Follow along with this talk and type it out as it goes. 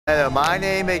Hello, my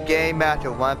name is Game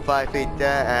Master 1537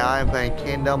 and I'm playing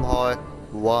Kingdom Hearts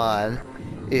 1.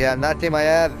 If you have not seen my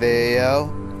last video,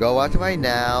 go watch it right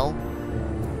now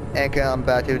and come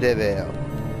back to the video.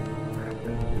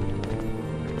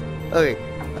 Okay,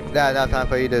 that's not time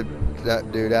for you to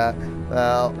do that.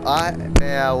 Well, I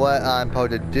know what I'm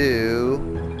supposed to do,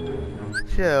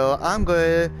 so I'm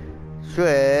going to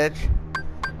switch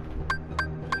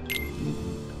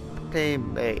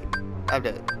teammate.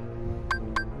 Okay.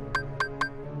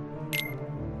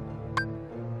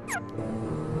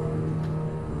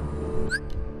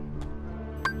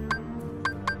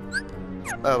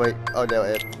 Oh wait, oh no,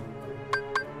 it.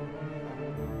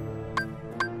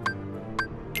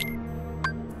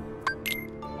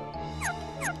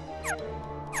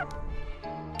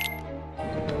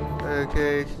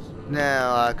 Okay,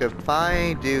 now I could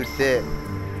finally do this.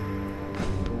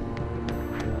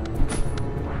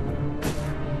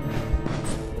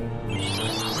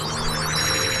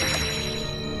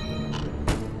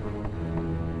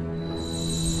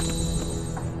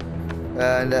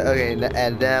 And okay,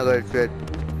 and then I'm gonna switch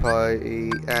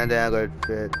party, and then I'm gonna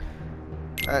switch,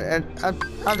 and I'm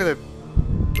gonna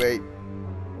wait.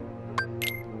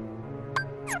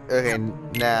 Okay,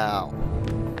 now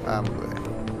I'm good.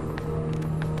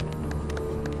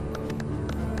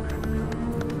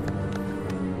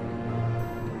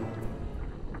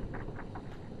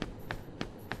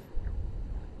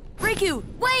 Riku,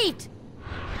 wait!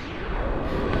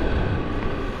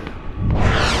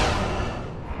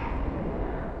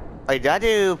 I got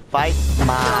to fight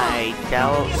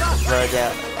myself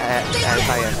version, and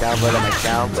fight yourself version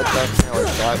myself with the or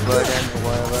dark version or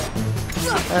whatever.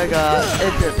 I got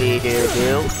it's a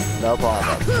video, no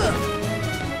problem.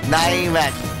 Not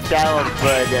even self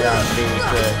version of me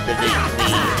to defeat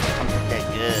me. Okay,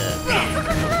 good.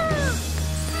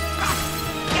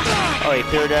 Okay,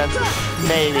 children,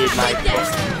 maybe it might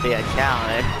be a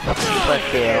challenge, but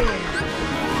still.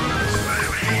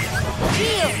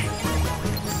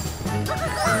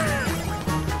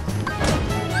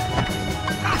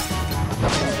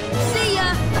 See ya!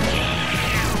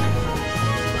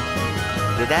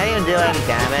 Did I even do any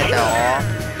damage at all?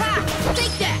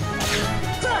 Take that!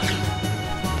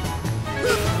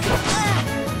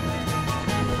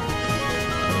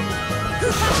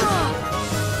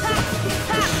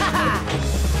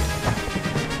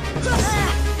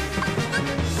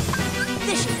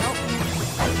 This should help.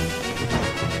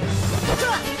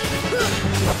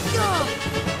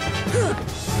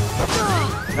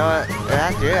 No,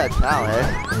 that's really a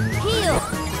challenge. Heal!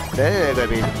 This is gonna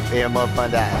be even more fun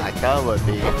than I thought it would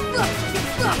be.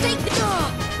 Take the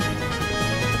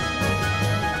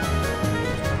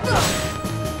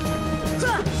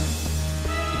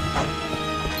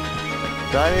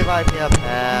Do I revive me up?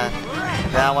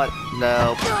 Now what?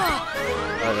 No.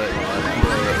 Okay,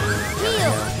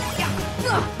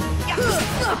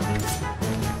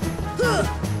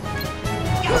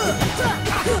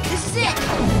 This is it!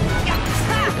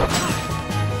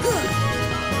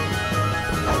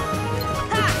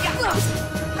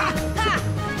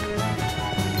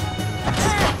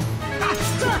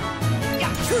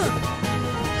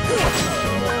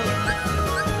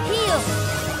 Heal!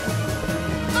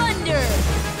 Thunder!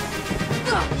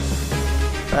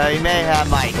 you may have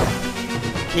my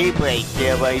Keyblade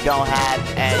skill, but you don't have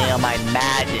any of my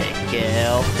magic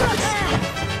skill.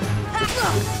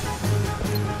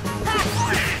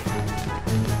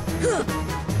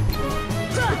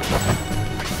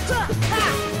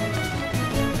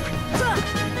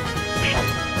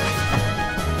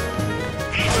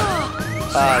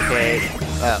 Okay.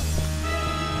 Oh.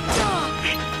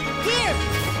 Here!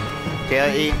 Kill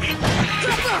E.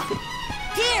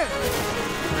 Here!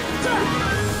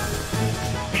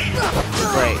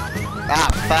 Wait. Ah,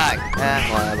 fuck.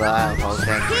 Whatever. I don't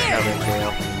think. No big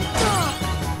deal.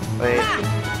 Wait.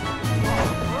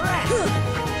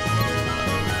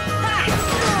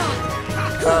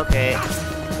 Okay.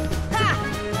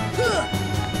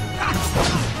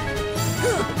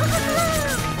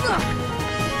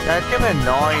 That's kind of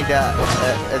annoying that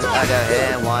I got hit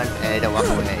in one and it don't walk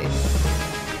away.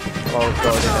 Or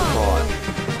go to the floor.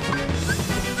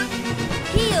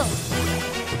 Heal!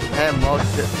 Him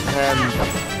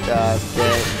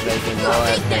making more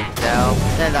at himself.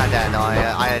 They're not that annoying.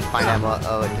 I didn't find that more to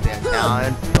be a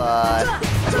challenge, but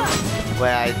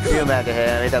when I zoom at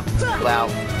him, it well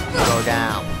go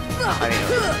down. I mean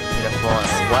to the floor.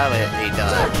 Whatever he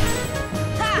does.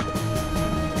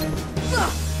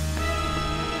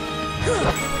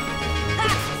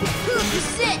 This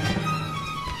is it!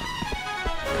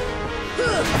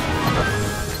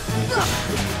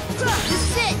 This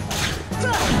is it!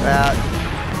 Well,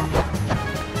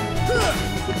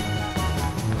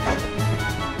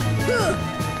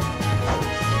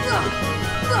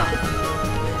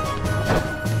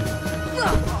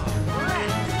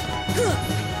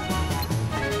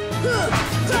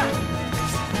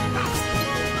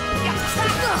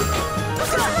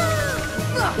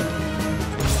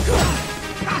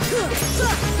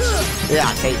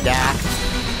 Yeah, take that.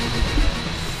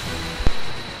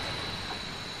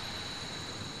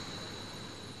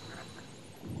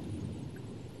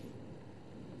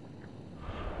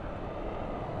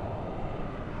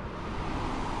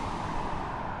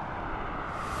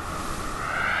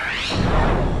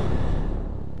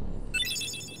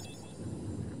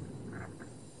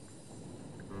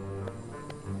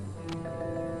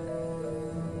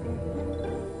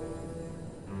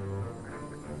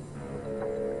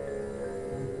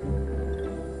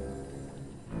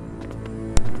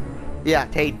 Yeah,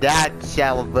 take that,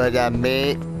 shower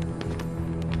mate.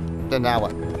 So now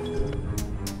what?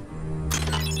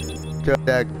 Should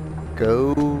I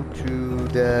go to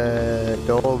the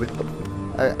door with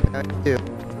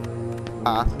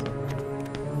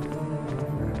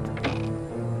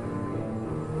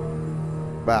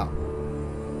wow.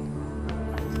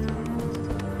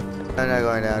 I'm not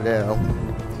going down there.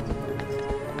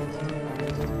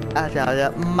 I thought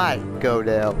that might go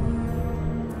there.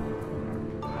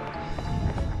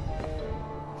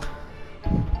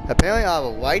 Apparently I have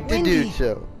a right to do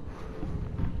so.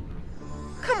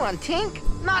 Come on, Tink.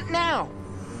 Not now.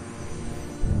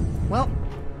 Well,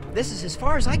 this is as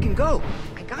far as I can go.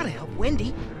 I gotta help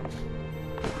Wendy.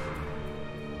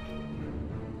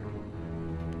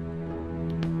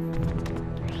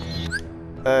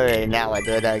 Okay, now I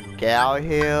do I get out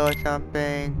here or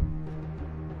something?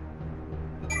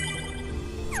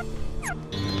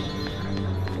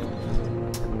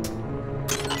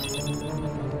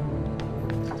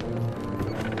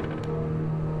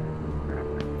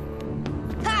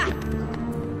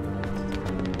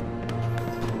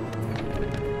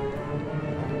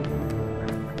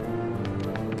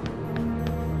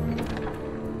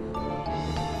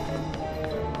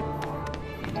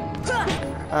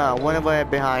 What about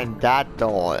behind that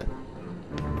door?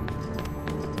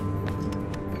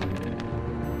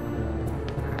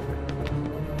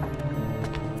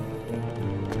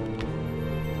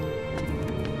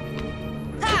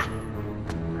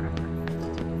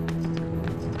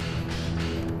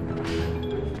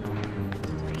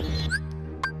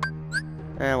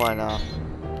 And why not?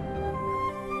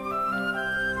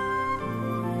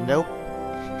 Nope.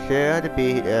 Share the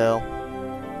beat, though.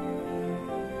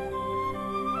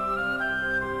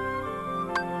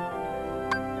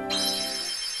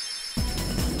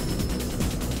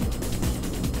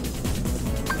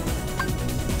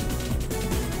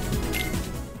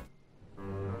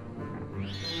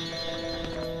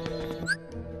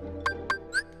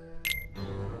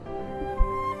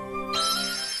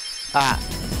 Ah.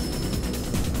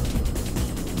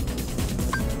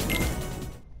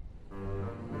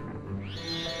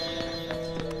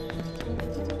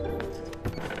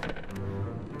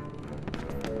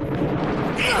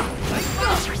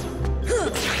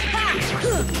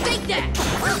 Take that!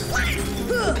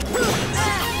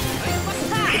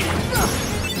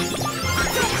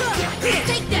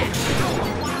 Take that!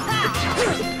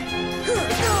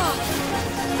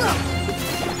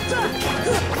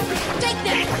 Take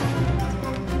that!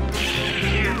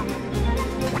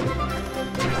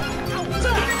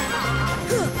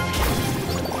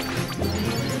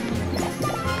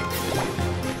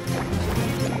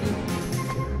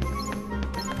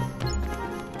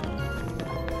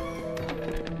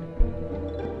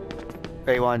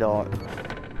 Hey, why not?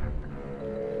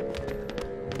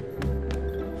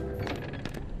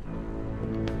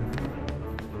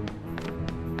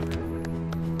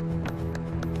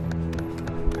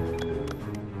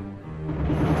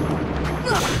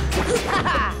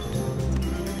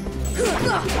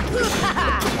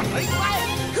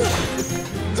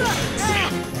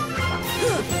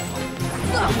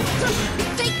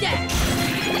 Take that!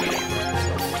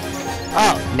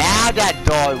 Oh, now that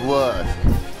door works.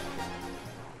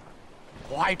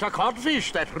 Quite a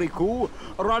codfish, that Riku,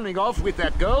 running off with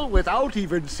that girl without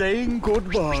even saying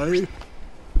goodbye.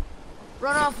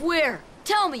 Run off where?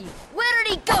 Tell me, where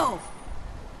did he go?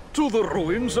 To the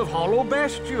ruins of Hollow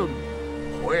Bastion,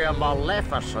 where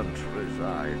Maleficent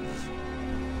resides.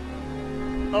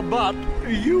 But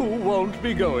you won't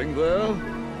be going there.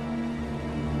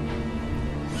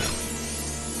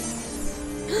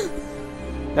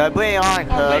 Now bring it on,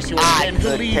 Unless cuz you I intend to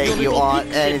could leave take your you little on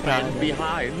pixie anytime. friend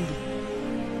behind.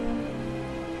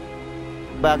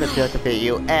 But I could just defeat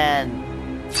you and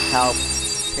help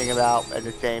think about at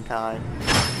the same time.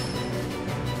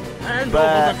 Hand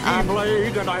But over the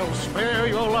Keyblade and I'll spare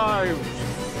your lives.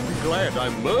 Be glad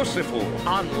I'm merciful,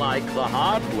 unlike the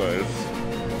Hardlers.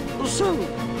 So,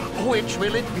 which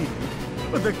will it be?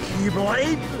 The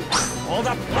Keyblade or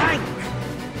the plank?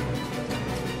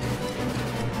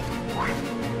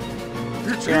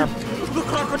 That's Yeah. him! The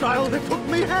crocodile that took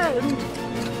me hand!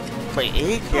 Wait,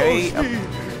 is Oh, Jerry? see,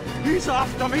 he's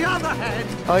after me other hand!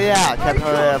 Oh yeah, I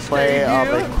temporary can't play stay of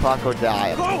here. a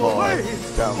crocodile. Go away!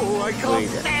 Some Oh, I can't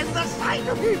reason. stand the sight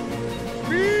of him!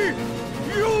 Me!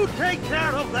 You take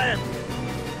care of them!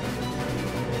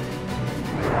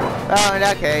 Oh, in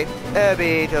that case, it'll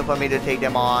be easier for me to take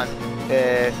them on.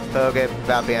 Forget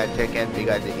about being a chicken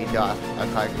because he's got a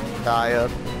crocodile.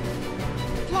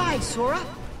 Fly, Sora.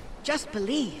 Just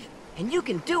believe, and you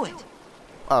can do it.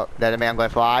 Oh, that man going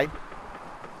to fly?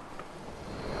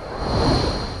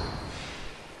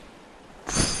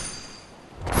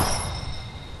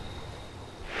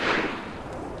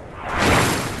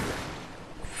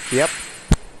 Yep.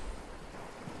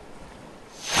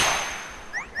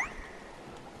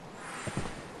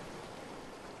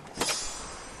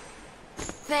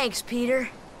 Thanks, Peter.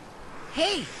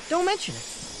 Hey, don't mention it.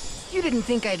 You didn't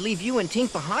think I'd leave you and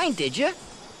Tink behind, did you?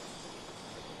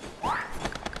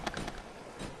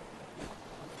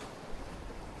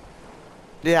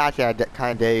 Yeah, actually, I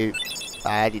kind of did.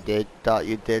 I actually did. Thought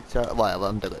you did. So whatever,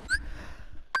 I'm doing.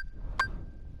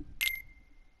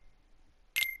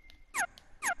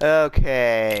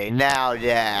 Okay, now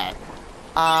that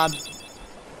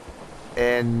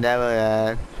in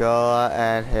Neverland, Sora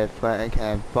and his friend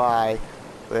can fly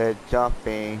with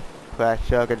jumping. Press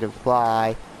sugar to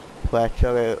fly. Press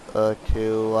sugar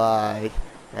to rise,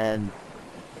 and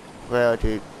wheel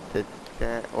to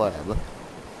whatever.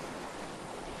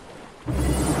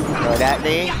 So that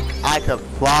means I can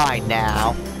fly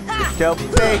now. So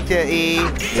basically,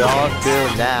 y'all do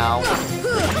now.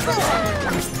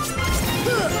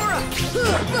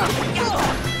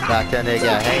 Not gonna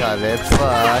get a hang of it,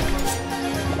 but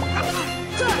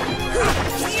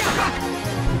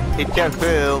it's just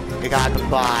true because I can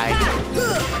fly.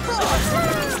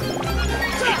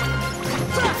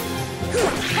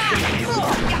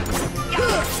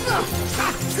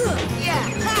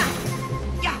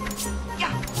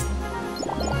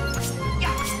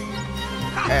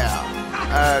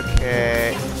 Yeah.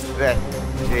 Okay. Let's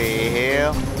see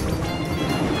here.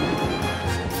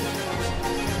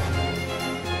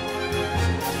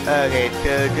 Okay,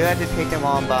 so do I have to take them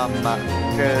on by my...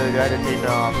 So do I have to take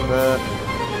them on first?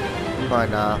 Or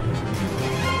no?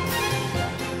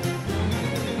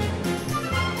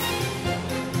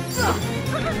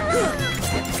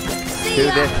 See ya. Do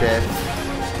this then.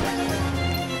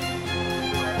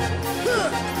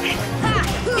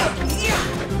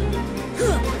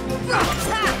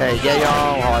 Hey, get your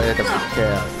own harder to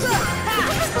kill.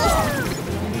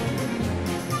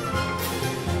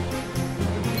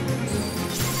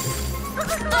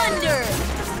 Thunder!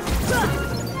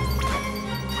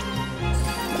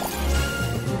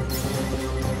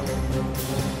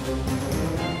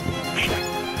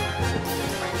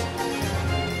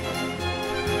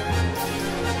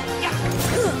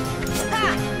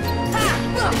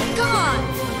 Come on!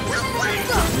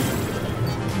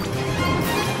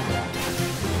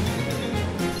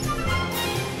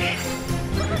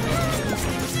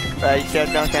 You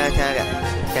just don't stand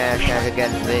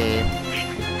against me.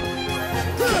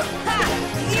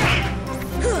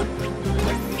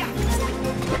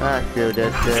 Let's do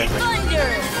this shit. Thunder!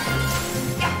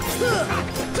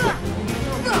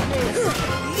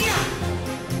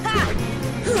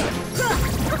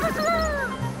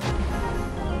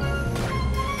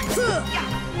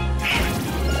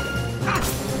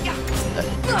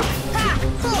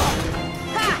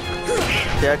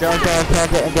 So don't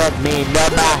stand against me, no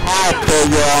matter how big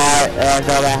you are, and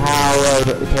no matter how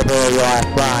capable you are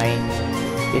flying.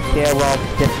 You still won't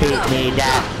defeat me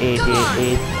that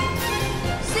easy.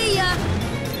 See ya!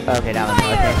 Okay, that was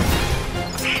okay.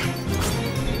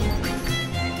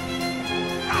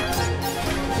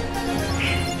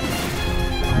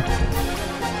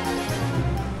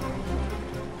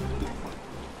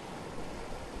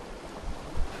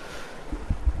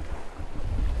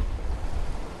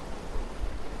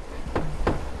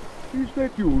 Is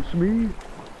that you, Smee?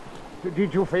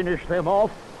 Did you finish them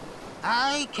off?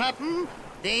 Aye, Captain.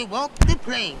 They walked the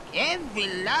plank, every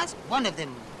last one of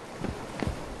them.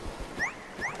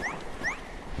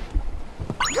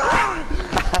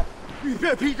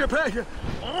 Peter Pan!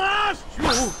 Lost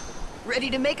you! Ready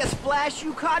to make a splash,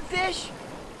 you codfish?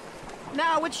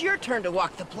 Now it's your turn to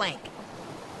walk the plank.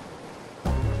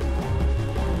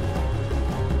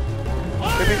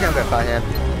 I think I'm gonna fight him.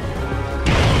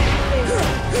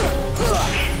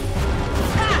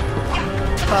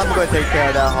 I'm gonna take care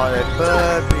of that harder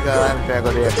first because I'm gonna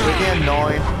go there. Pretty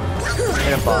annoying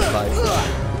in a boss fight.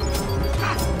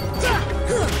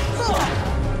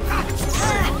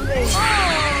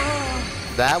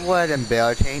 That was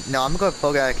embarrassing. No, I'm gonna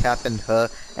focus on Captain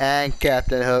Hook and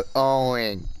Captain Hook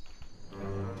only.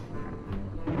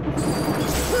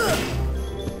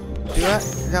 Do I?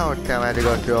 No, I have to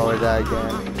go through all of that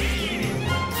again.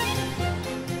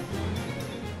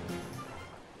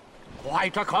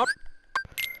 Quite a cut.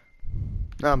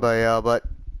 No, but yeah, but.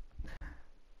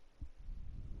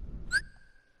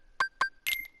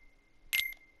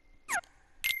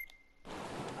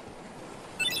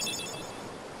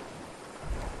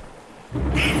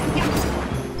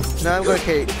 Now I'm gonna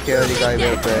take care of the guy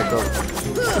real quick.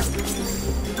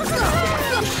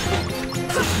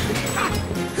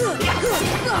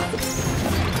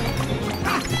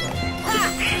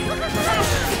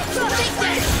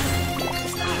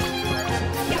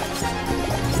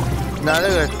 Now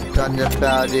they're gonna thunder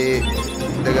Patty,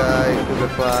 the guy who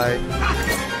could fly.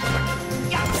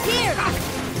 Here!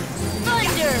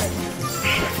 Thunder!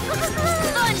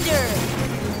 Thunder!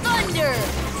 Thunder!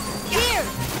 Here!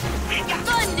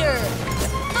 Thunder!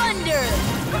 Thunder!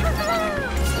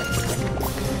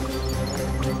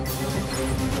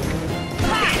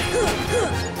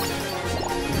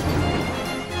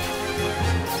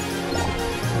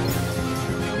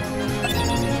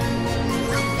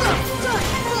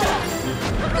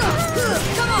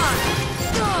 Come on!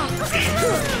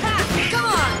 Come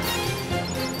on!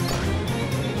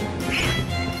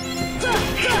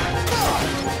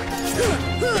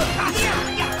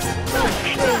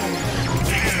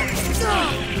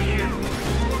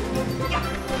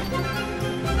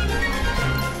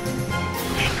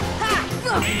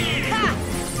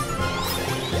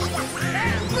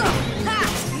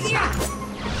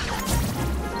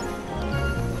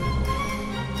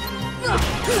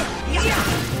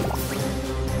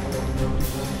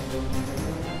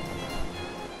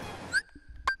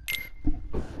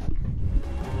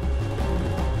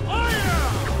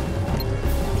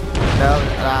 No,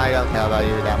 I don't care about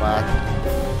you that much.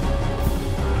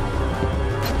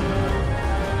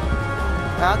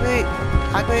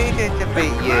 I'm going to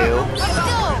defeat you. Let's go!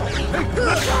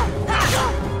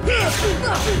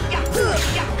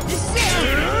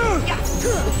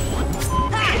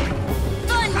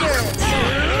 Thunder!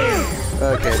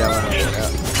 Okay, that one will work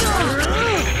out.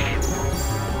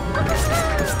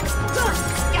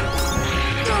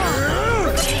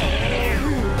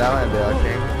 That one will be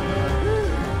okay.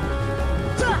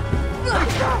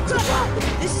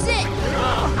 This is it!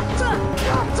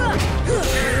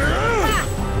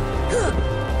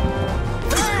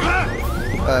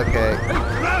 Okay.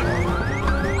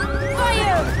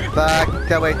 Fire! Back,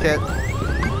 that way, Tit.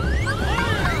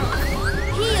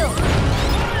 Heal!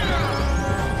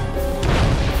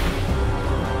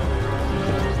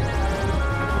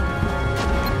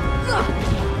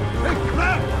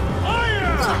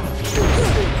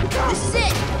 This is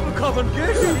it! Come and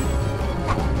get him.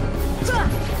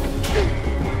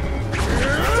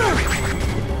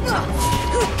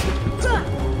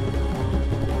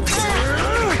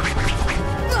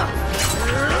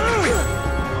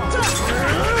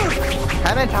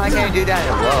 How many times can you do that in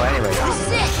a row anyway? This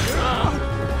is it!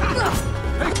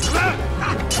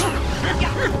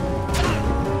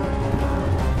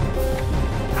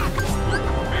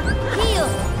 Heal!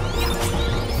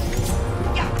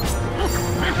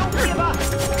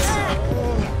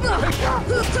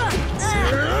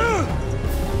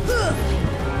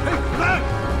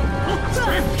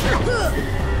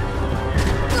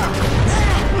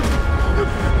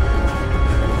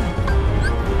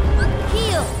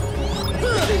 Heal!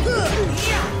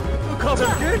 Come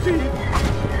and get him.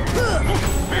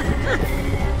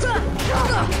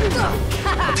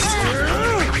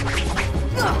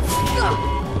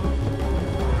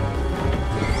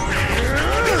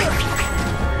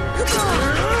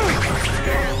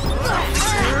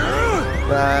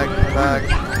 Back, back.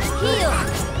 Heal!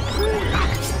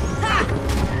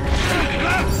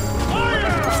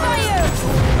 Fire!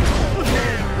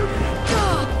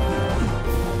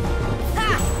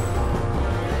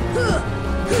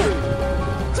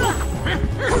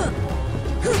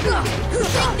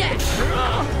 Take that!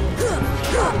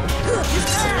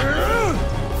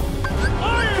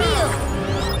 Heal!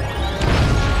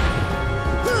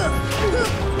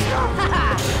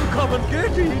 Come and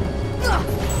get him.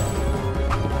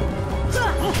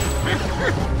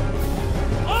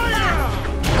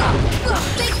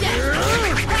 Take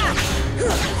that!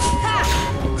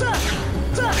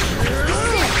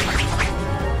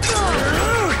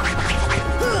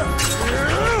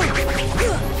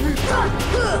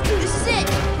 This is it!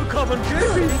 Come and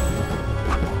get him.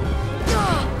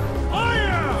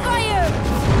 Fire!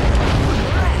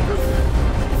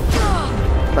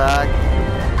 Back.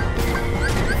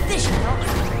 This should work.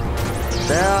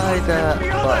 Behind the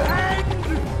button.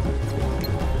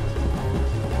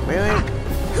 Really?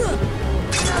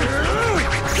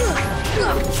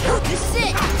 This is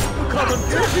it! Come and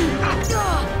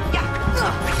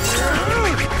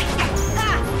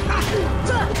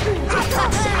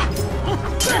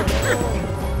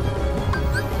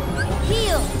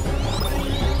Heal!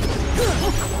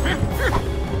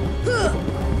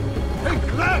 Take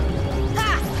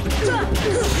that!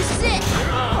 This is it!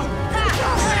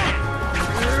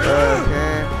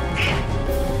 Okay.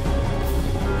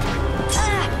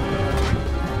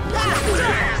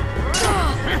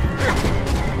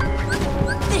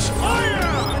 This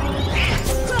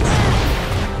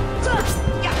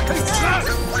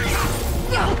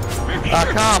Oh,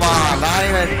 come on, not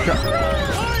even.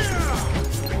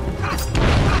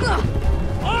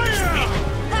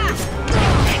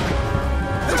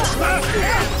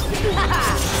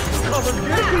 Come and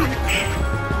get me!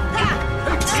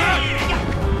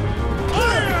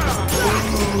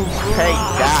 Take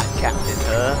that, Captain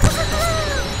Hook.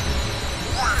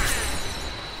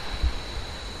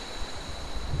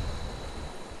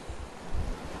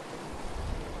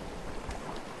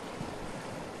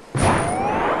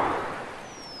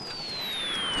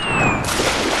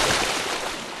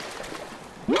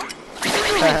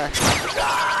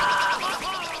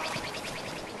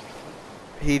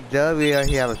 He does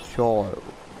really have a sword,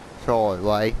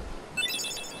 right?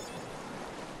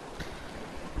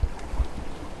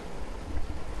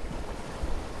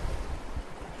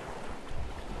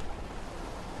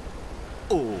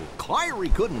 Oh, Kyrie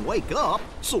couldn't wake up,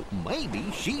 so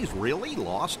maybe she's really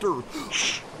lost her.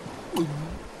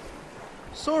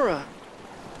 Sora,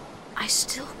 I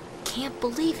still can't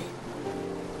believe it.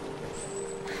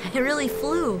 I really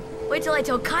flew. Wait till I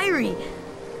tell Kyrie.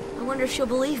 I wonder if she'll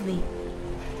believe me.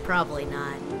 Probably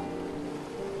not.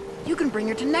 you can bring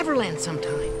her to Neverland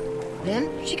sometime.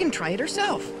 Then she can try it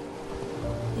herself.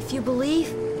 If you believe,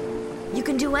 you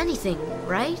can do anything,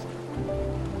 right?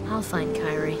 I'll find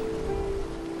Kyrie.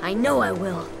 I know I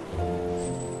will.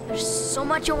 There's so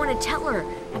much I want to tell her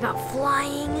about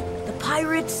flying, the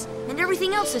pirates, and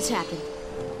everything else that's happened.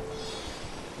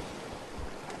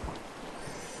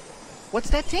 What's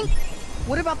that, Tink?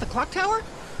 What about the clock tower?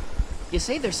 You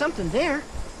say there's something there.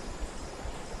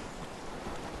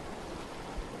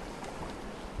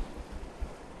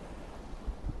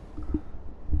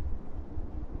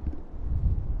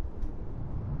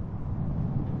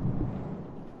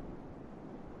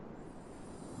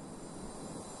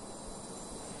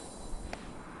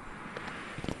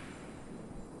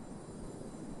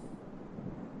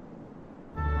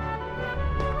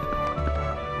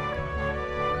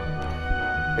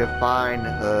 To find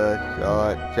her,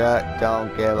 so just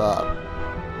don't give up.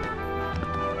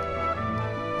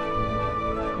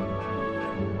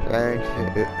 Thanks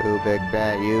to Big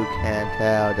Ben, you can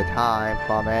tell the time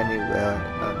from anywhere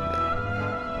in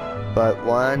London. But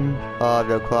when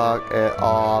the clock is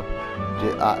off,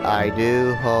 I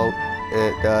do hope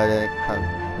it doesn't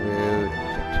confuse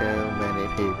too many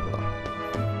people.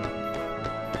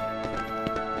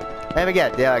 Don't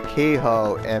forget, there are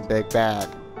keyhole in Big Ben.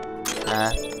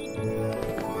 Huh?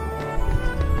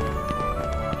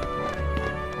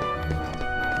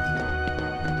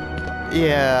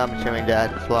 Yeah, I'm assuming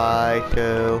that's why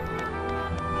too.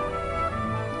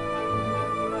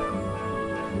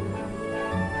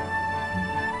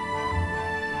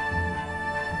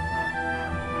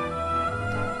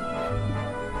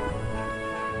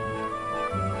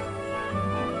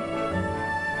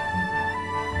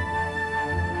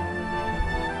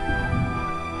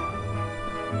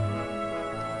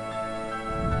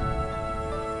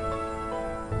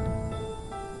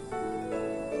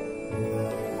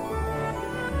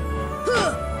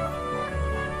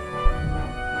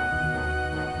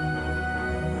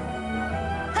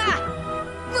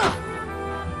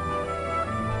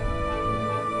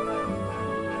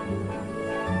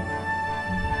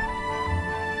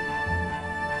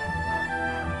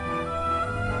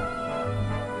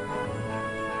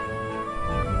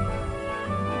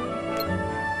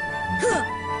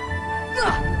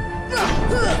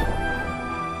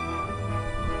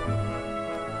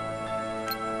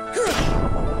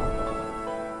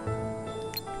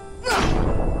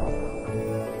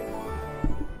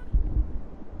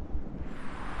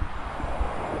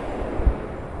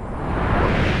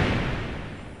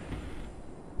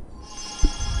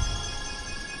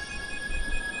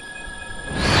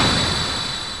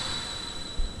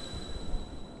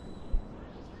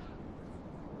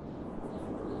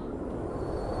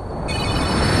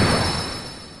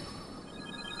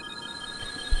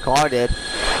 Carded. 「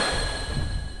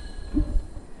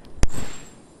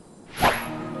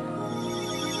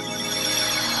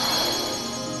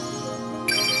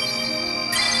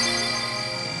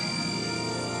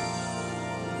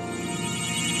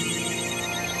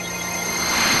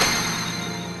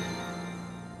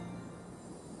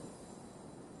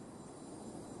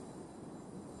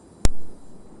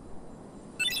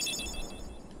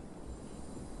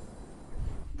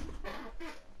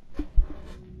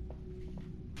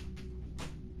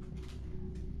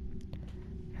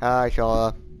Hi,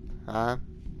 Shola. Huh?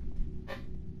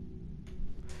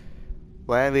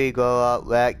 When we grow up,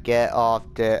 let's get off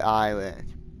the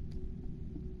island.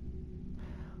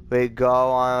 We go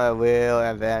on a real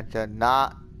adventure,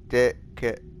 not the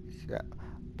kids.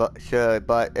 But sure,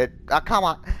 but it. Come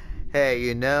on. Hey,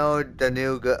 you know the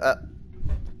new girl.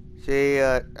 See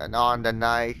on the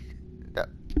night.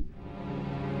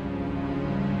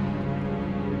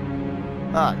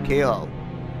 Kilo.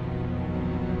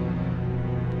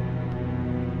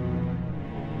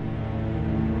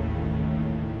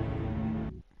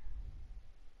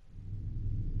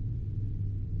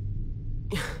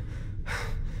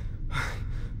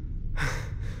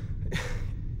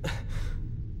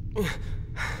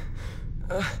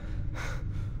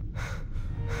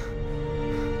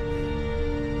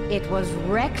 It was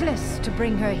reckless to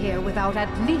bring her here without at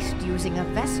least using a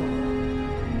vessel.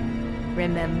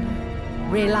 Remember,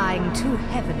 relying too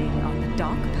heavily on the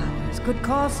dark powers could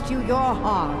cost you your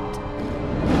heart.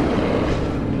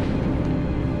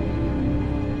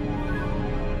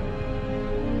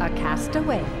 A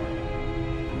castaway.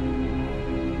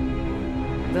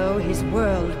 Though his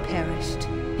world perished,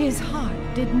 his heart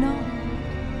did not.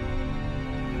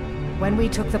 When we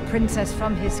took the princess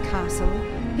from his castle,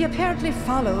 he apparently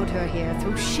followed her here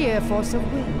through sheer force of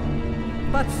will.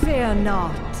 But fear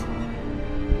not.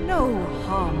 No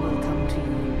harm will come to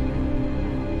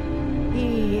you.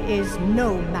 He is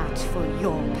no match for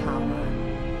your power.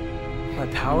 My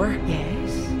power?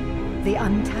 Yes, the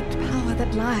untapped power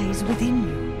that lies within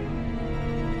you.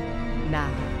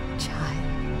 Now,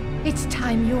 child, it's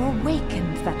time you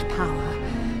awakened that power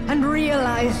and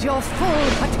realized your full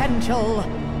potential.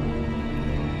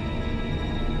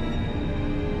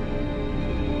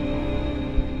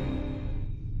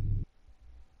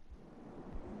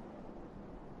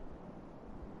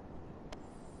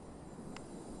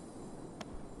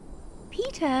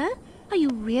 Peter, are you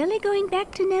really going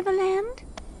back to Neverland?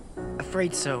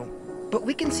 Afraid so. But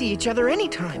we can see each other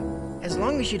anytime. As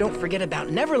long as you don't forget about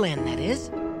Neverland, that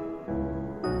is.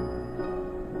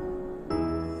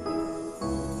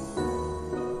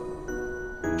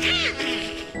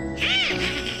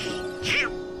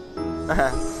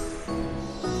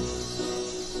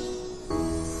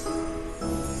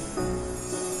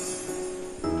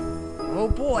 Oh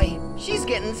boy, she's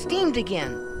getting steamed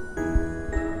again.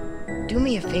 Do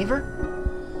me a favor?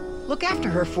 Look after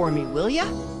her for me, will ya?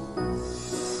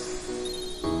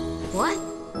 What?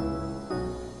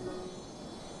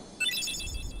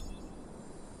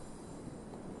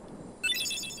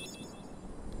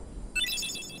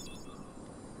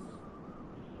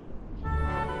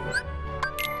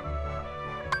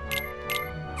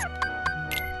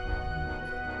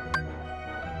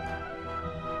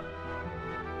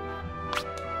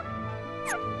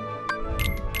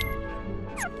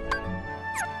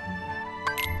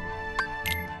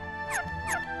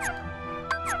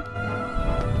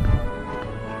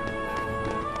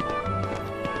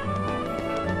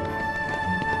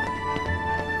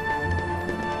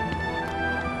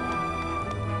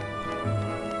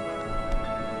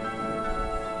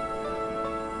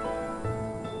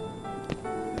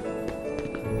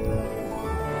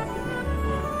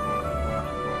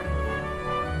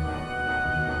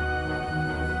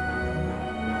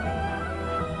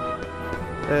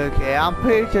 Okay, I'm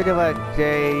pretty sure there was a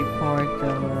J point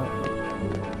somewhere.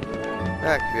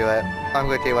 Let's do it. I'm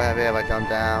gonna see what happens if I jump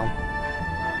down.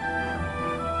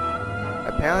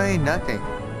 Apparently nothing.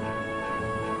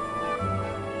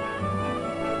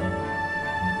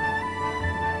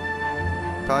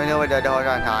 So I know what the whole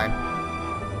time.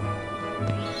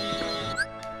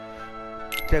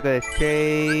 Check a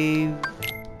save.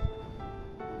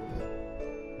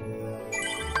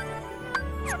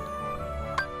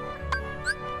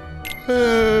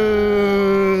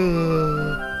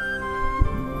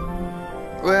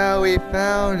 Well, we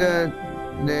found so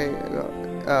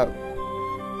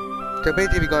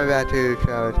basically going back to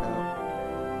Travis House.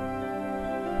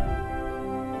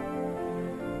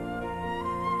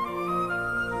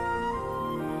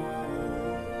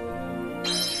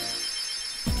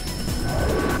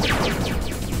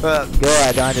 Well, good,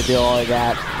 I don't have to do all of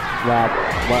that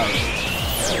work.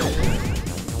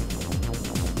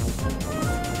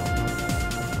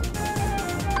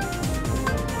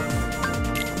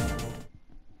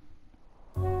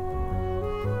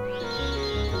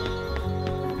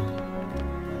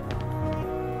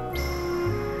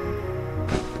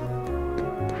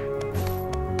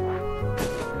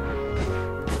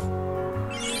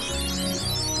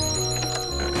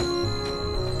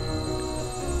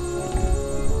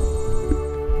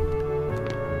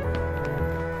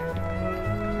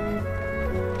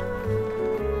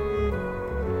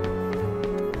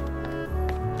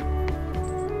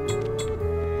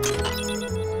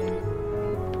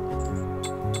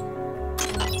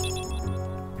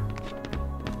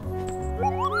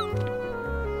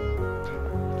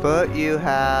 But you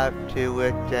have to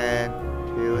listen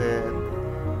to him.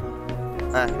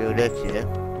 After this shit.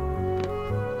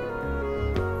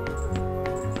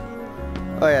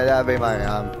 Oh yeah, that'll be my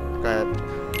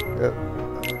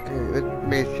okay, let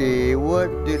me see.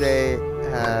 What do they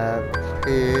have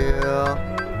here?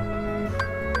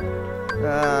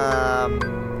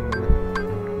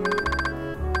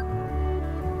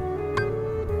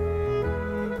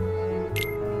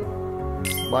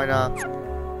 Why not?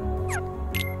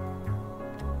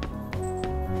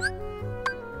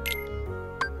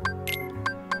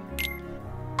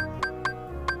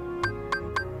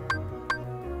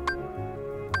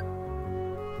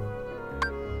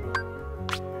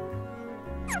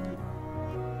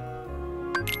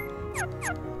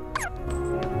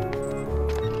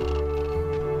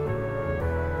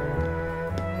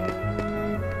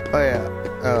 Oh yeah,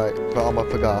 alright, so I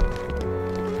almost forgot.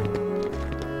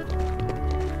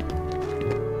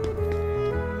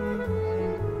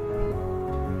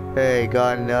 Hey,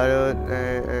 got another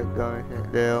thing going to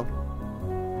do.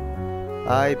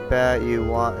 I bet you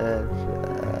want it,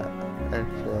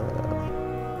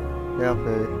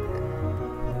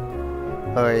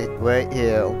 alright, wait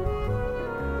here.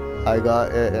 I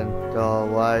got it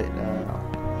installed right now.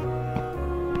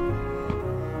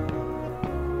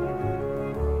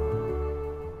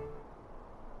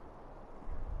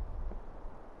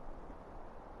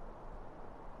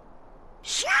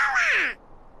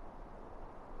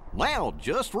 Now,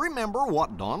 just remember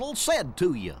what Donald said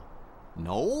to you.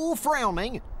 No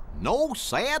frowning, no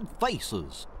sad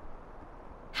faces.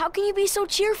 How can you be so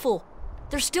cheerful?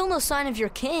 There's still no sign of your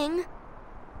king.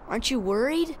 Aren't you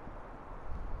worried?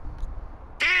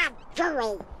 I'm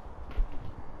worried.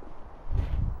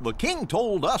 The king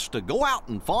told us to go out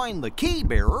and find the key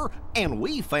bearer, and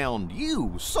we found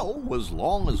you, so as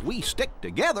long as we stick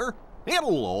together,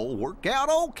 it'll all work out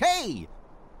okay.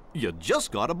 You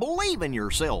just gotta believe in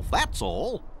yourself, that's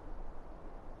all.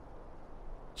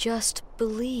 Just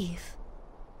believe.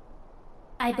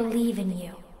 I believe in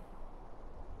you.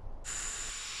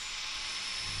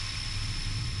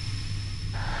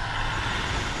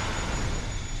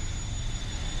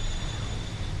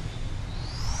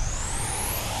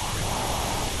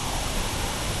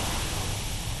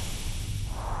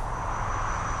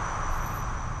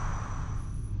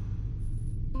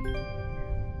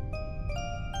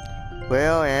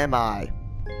 Where am I?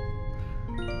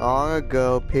 Long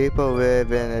ago, people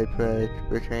lived in a place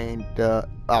between the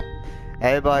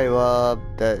everybody loved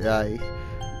the ice.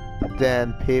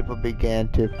 Then people began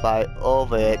to fight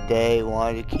over it. They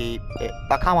wanted to keep it.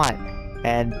 But come on!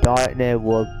 And darkness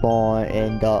was born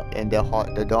in the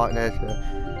heart. The darkness,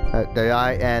 the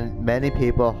light, and many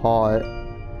people's heart.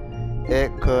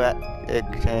 It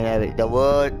changed everything. The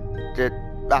world just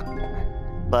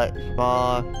but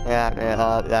small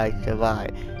of light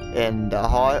survive in the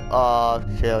heart of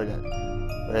children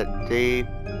with deep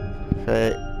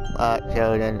faith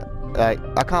children like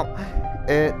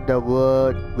the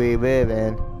world we live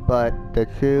in, but the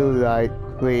true light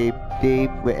sleeps deep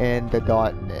within the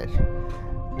darkness.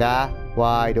 That's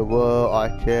why the world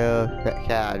are still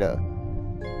shattered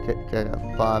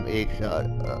from each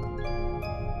other.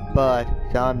 But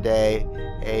someday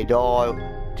a door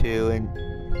to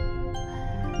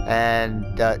and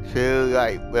the true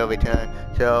light will return,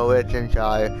 so it's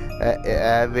inside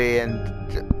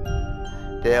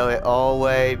there will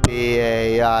always be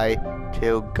a light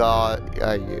to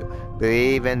guide you.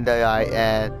 Believe in the light,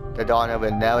 and the darkness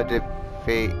will never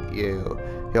defeat you.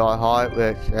 Your heart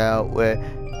will fill with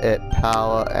its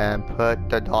power and put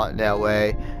the darkness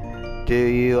away. Do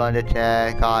you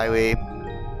understand, Kyrie?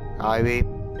 Kyrie?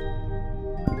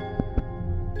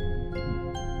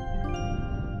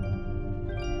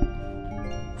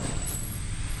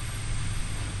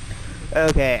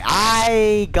 Okay,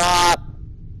 I got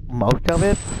most of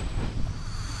it.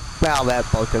 Well,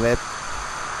 that's most of it.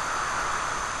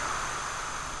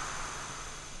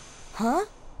 Huh?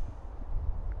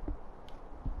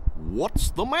 What's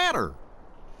the matter?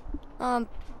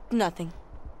 Nothing.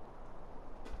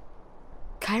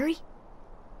 Kyrie?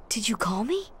 Did you call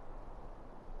me?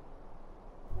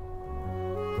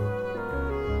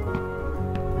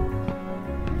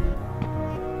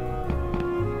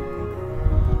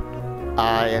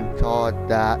 I am told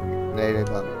that later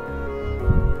on.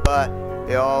 But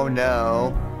you all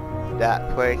know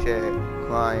that place is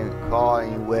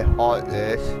crying with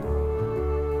heartless.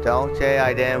 Don't say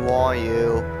I didn't warn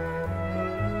you.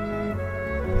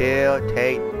 Here,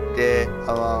 take this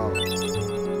along.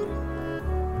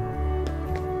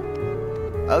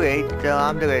 Okay, so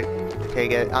I'm gonna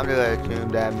take it. I'm gonna assume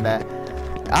that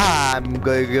I'm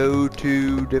gonna go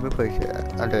to different places.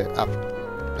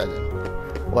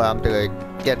 Well, I'm gonna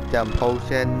get some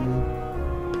potion.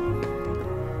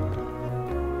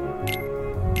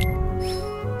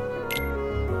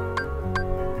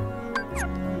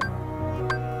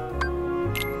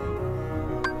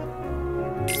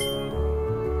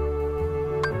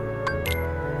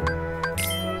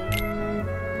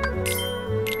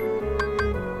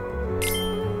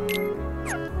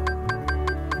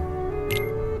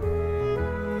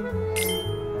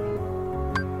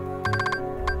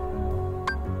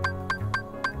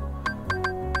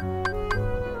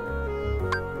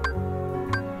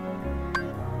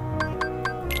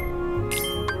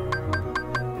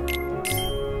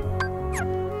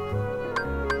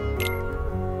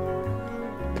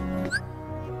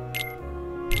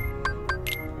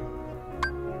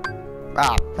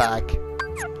 Ah, fuck.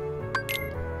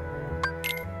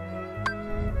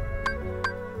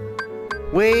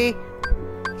 We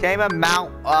same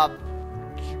amount of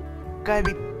gonna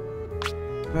be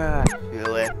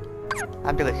really.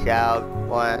 I'm gonna shout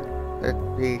one. Let's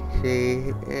see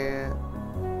here.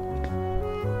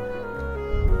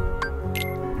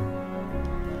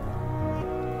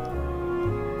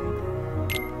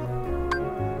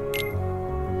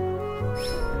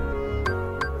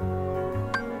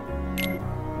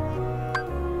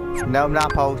 No,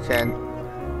 not potion.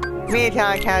 Me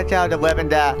trying to catch out the weapon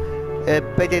that it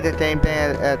did the same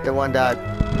thing as the one that.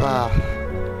 Ah,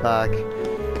 fuck.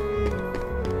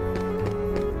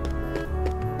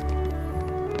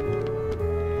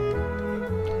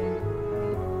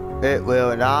 It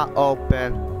will not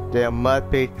open. There must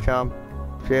be some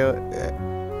failure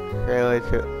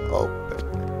to open.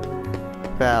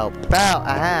 Fell,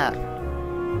 I have.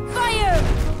 Fire!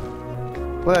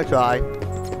 We'll try.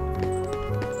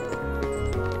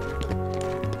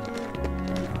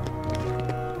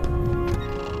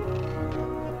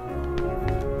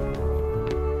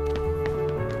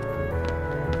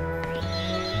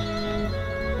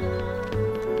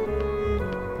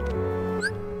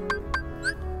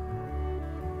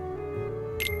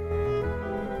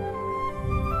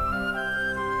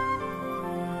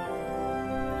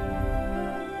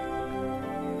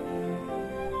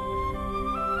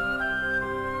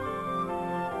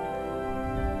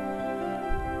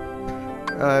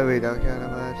 We don't get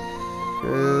much.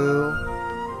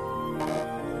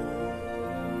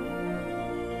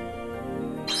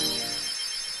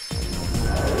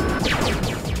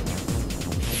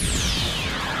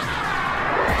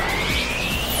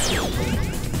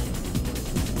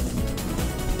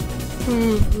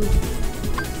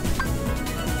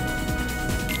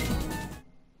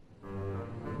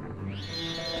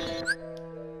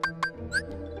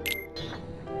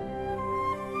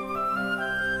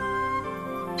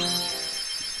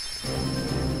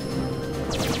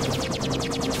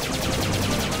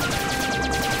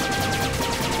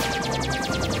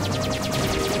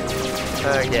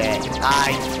 Okay,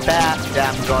 I bet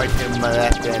I'm going to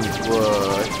Molestin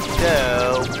Wood. So,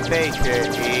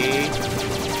 basically,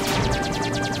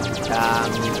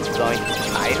 I'm going to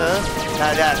fight her.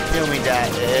 Now that's assuming that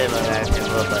it is Molestin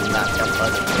Wood, but not some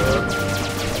other wood.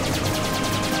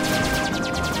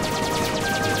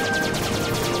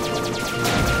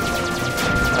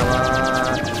 Come on.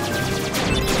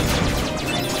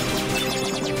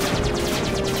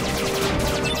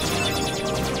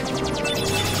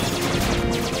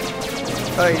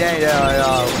 Oh, yeah,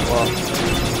 well.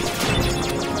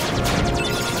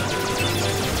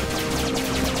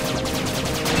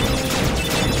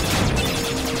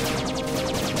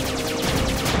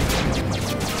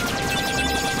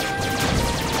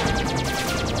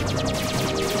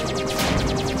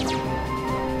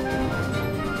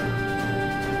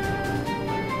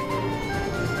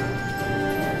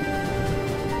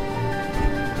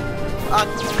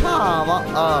 Come on.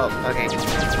 Oh, okay.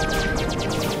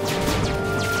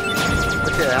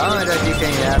 How much are you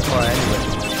paying that for anyway?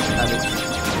 I mean,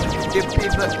 give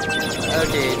people.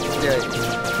 Okay,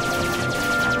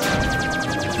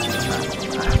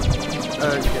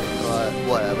 okay,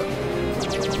 whatever.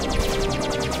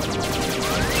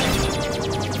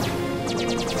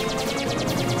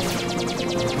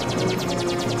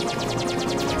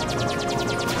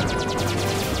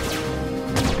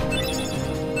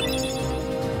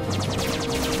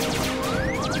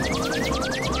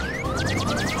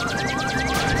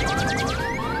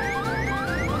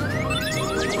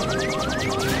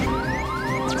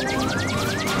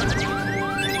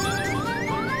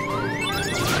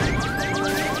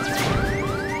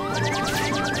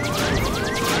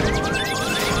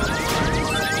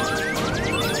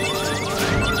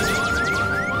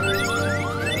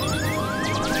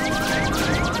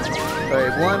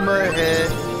 Alright, one more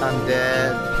hit, I'm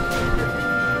dead.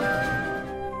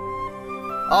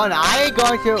 Oh, no, I ain't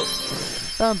going to.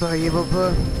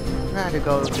 Unbelievable. I have to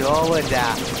go through all of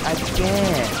that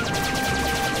again.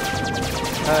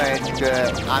 Alright,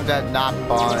 good. I'm just not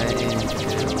falling into it.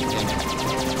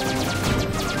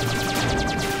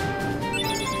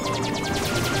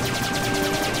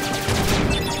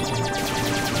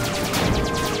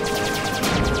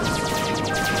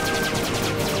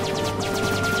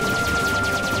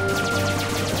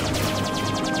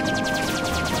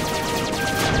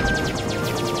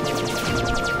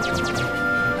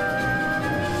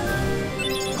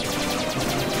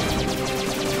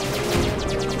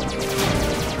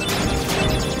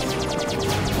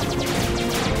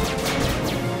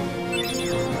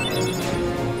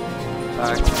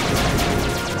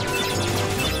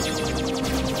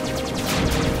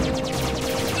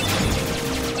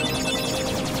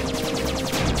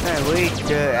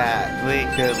 We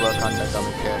should work on the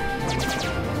computer.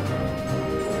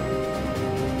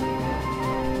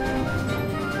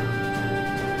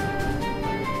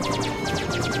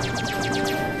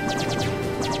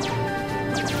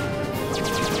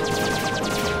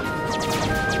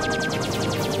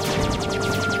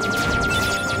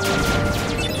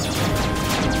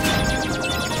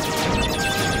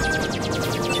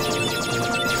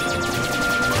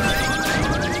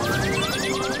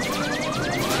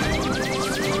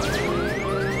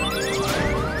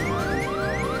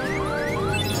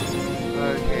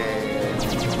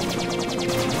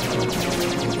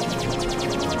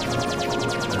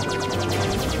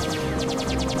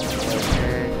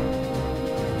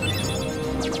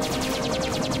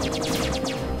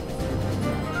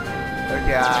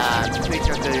 We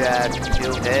should do that to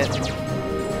it.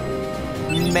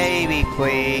 Maybe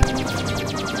please.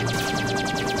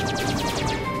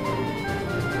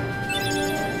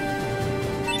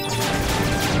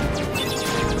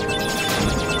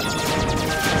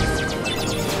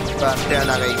 But I'm still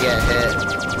not gonna get hit.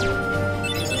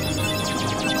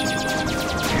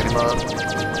 Get him up.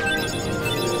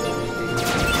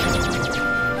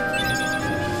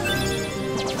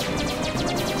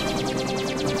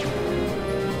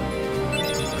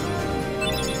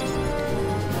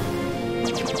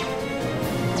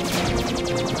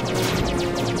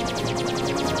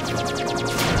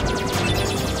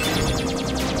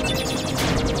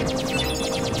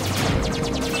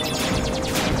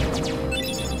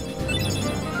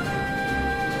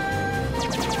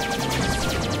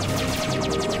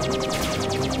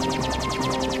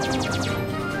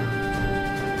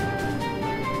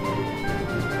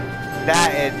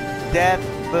 That is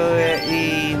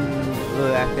definitely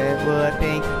I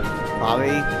think.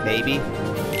 Probably, maybe.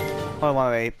 I want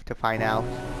to wait to find out.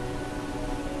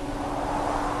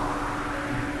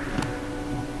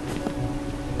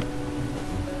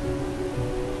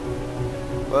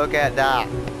 Look at that.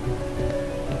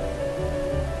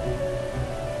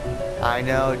 I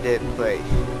know this place.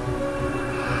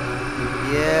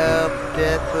 Yep,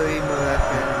 definitely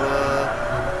Murphy work.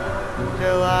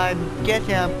 So I'm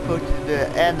guessing I'm close to the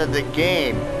end of the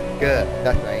game. Good,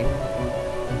 that's right.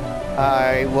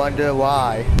 I wonder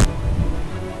why.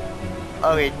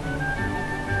 Okay.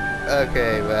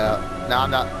 Okay, well, now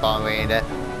I'm not following it.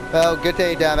 Well, good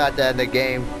thing I'm at the end of the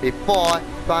game before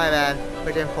Spider-Man,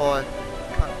 waiting for,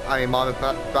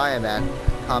 Marvel Spider-Man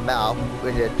come out,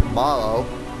 which is tomorrow.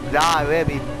 Now I will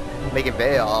be making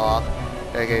video off.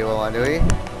 Okay, what I'm doing.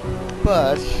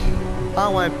 But I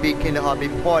want to beat Kingdom Hearts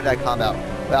before that come out.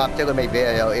 But I'm still gonna make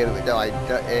video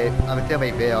I'm still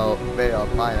make video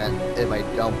Spider-Man if I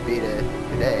don't beat it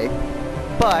today.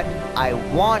 But I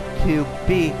want to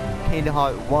beat Kingdom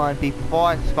Hearts 1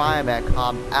 before Spider-Man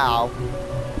come out.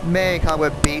 Maybe I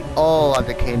would beat all of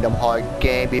the Kingdom Hearts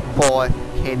game before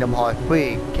Kingdom Hearts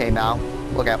 3 came out.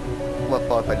 Look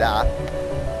forward for that.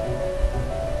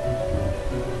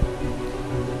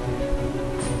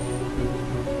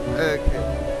 Okay.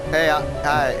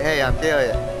 Hey, I'm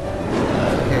serious.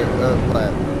 Okay,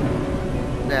 what?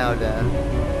 Now then.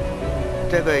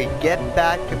 So we get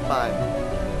back to fun.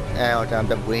 Now I'm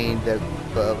to read the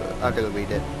I'm gonna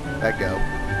read it. Let's go.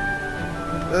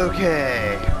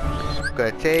 Okay.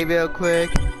 Gonna save real quick.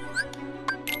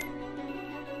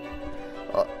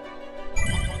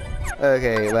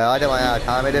 Okay, well I don't want to have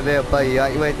time in the video, but you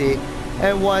want to see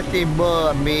and want to see more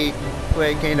of me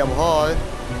play Kingdom Hearts.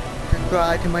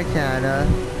 Subscribe to my channel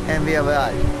and be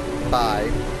alright.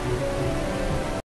 Bye.